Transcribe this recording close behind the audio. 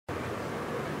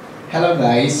Hello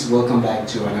guys, welcome back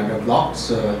to another vlog.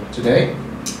 So today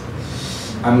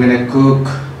I'm gonna cook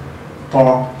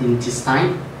pork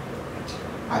intestine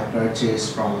I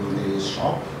purchased from the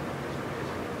shop.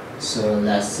 So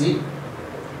let's see.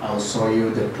 I'll show you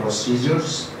the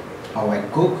procedures how I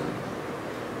cook.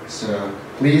 So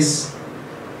please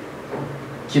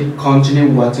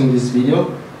continue watching this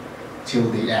video till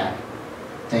the end.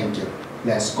 Thank you.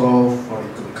 Let's go for the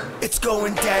cook. It's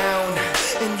going down,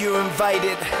 and you're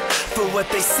invited for what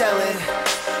they selling.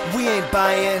 We ain't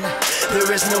buying.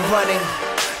 There is no running,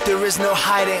 there is no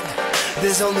hiding.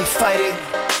 There's only fighting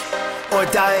or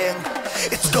dying.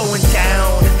 It's going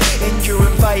down, and you're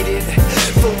invited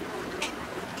for.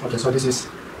 Okay, so this is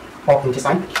pork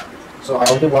intestine. So I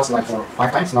already washed like for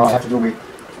 5 times. Now I have to do with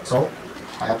salt.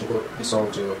 I have to put the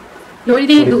salt to. You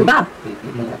already do that?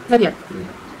 Not yet.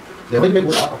 They already made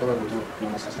good out. Okay, we'll do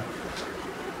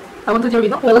I want to tell you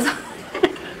not well. okay,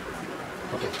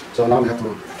 so now we have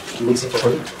to mix it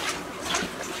properly.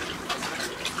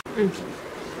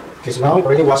 Okay, so now we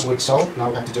already washed with salt. Now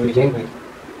we have to do it again with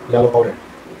yellow powder.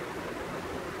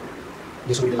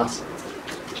 This will be the last.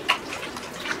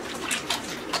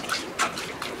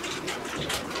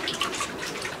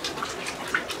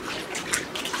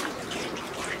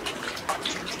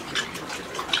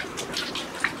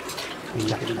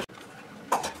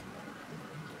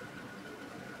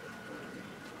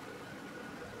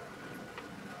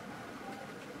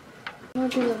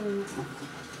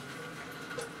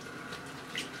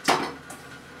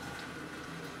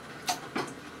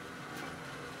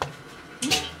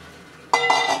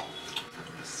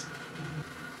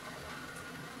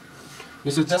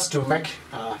 This is just to make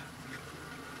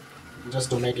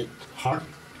it hard,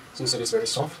 since it is very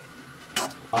soft.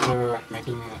 After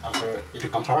it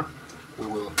becomes hard, we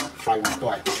will fry with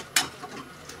oil.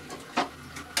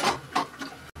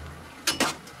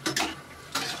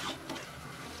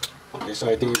 Okay, so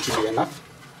I think it should be enough.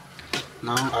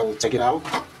 Now I will take it out.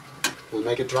 We'll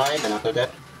make it dry, and after that,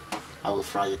 I will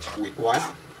fry it with oil.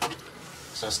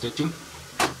 So stay tuned.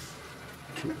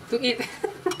 To eat.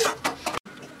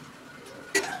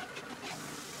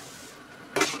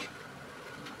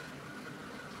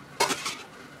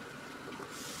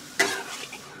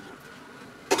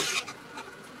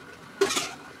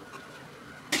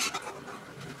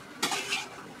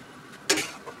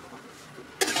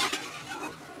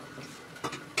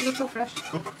 It looks so fresh.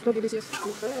 So delicious.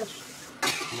 So fresh.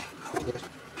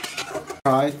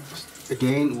 Fry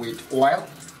again with oil.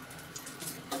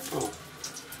 Oh.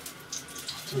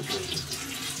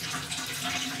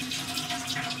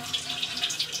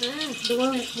 The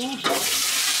oil is more.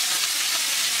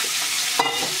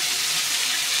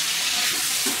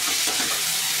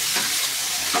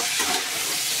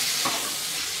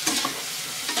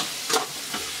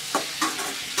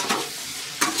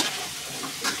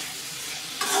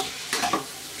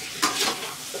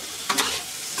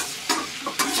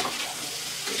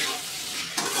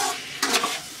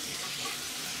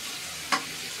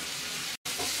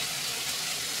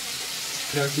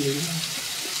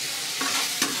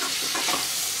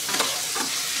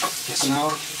 Yes, now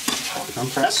become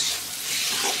fresh.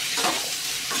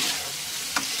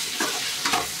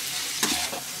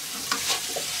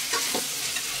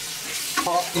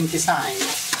 Pork intestine.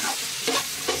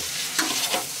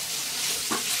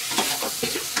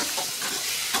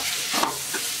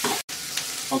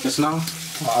 Okay, so now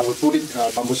I will put it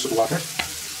bamboo shoot water.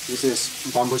 This is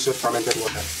bamboo shoot fermented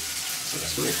water. So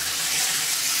let's do it.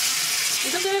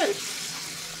 It's good.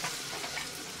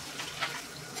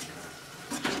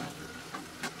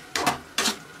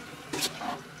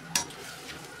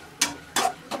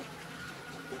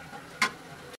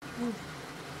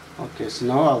 Okay, so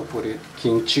now I'll put it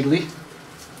king chili.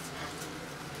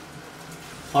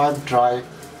 5 dry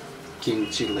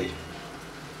king chili.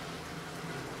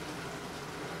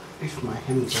 If my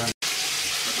hands are.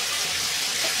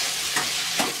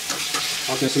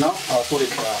 Okay, so now I'll put it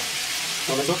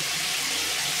tomato.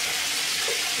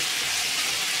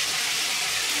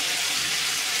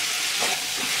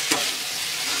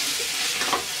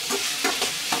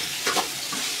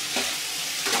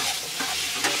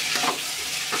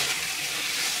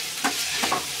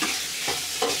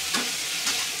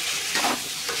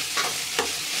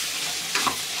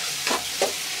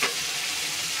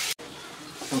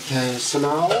 Okay, so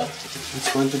now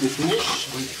it's going to be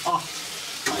finished with, oh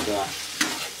my god.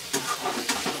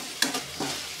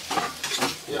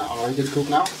 Yeah, already cooked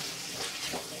now.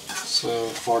 So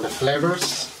for the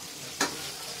flavors,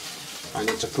 I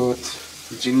need to put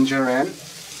ginger and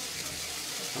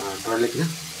garlic.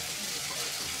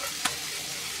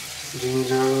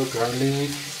 Ginger,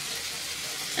 garlic,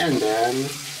 and then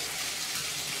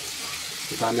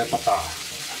𝗛𝗹𝗶.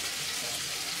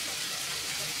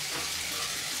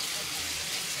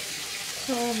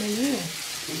 So many.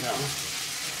 Yeah.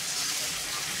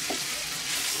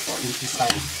 For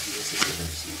intestine, this is the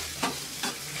recipe.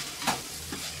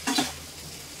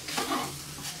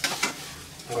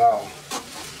 Wow.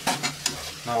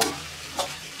 Now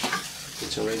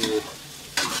it's already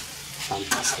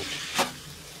fantastic.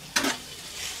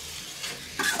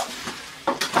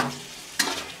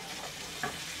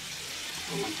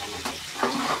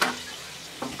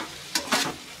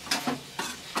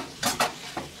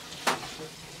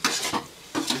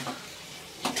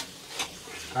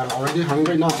 I'm already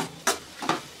hungry now.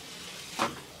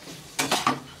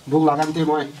 Buk lagan ti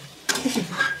moi.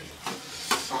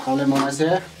 Kale mona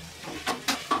se.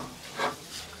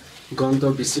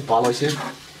 Gondo bisi palo se.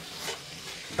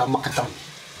 Damakam.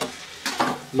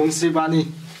 Lungsi bani.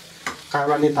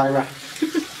 Karani taira.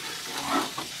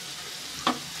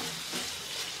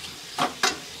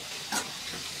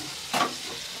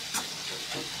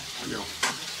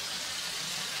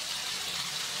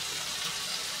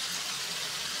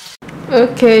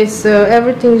 Okay, so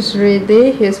everything is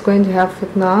ready. He's going to have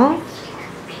it now.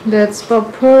 That's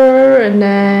pepper and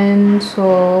then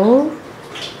salt.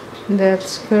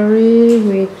 That's curry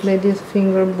with lady's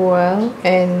finger boil,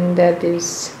 and that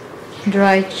is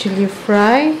dry chili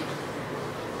fry.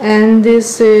 And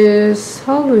this is,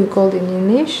 how do we call it in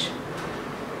English?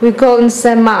 We call it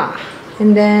sema.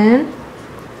 And then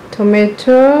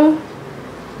tomato.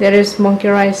 There is monkey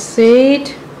rice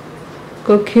seed,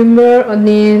 cucumber,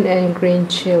 onion, and green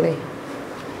chili.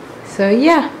 So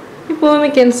yeah, before we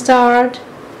can start.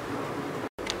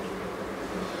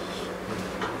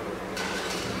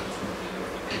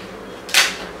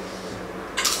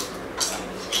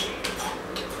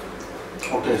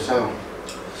 Okay, so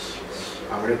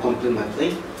I will complete my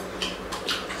plate.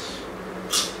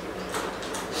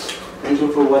 Thank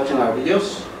you for watching our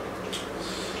videos.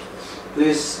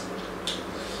 Please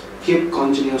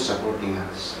continue supporting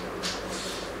us.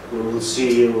 We will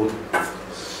see you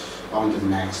on the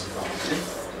next vlog. Okay?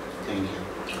 Thank you.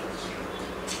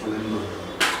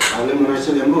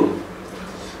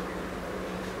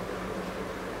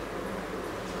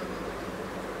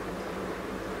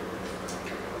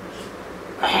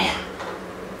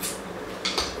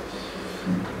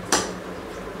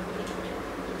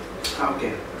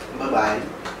 Okay, bye bye.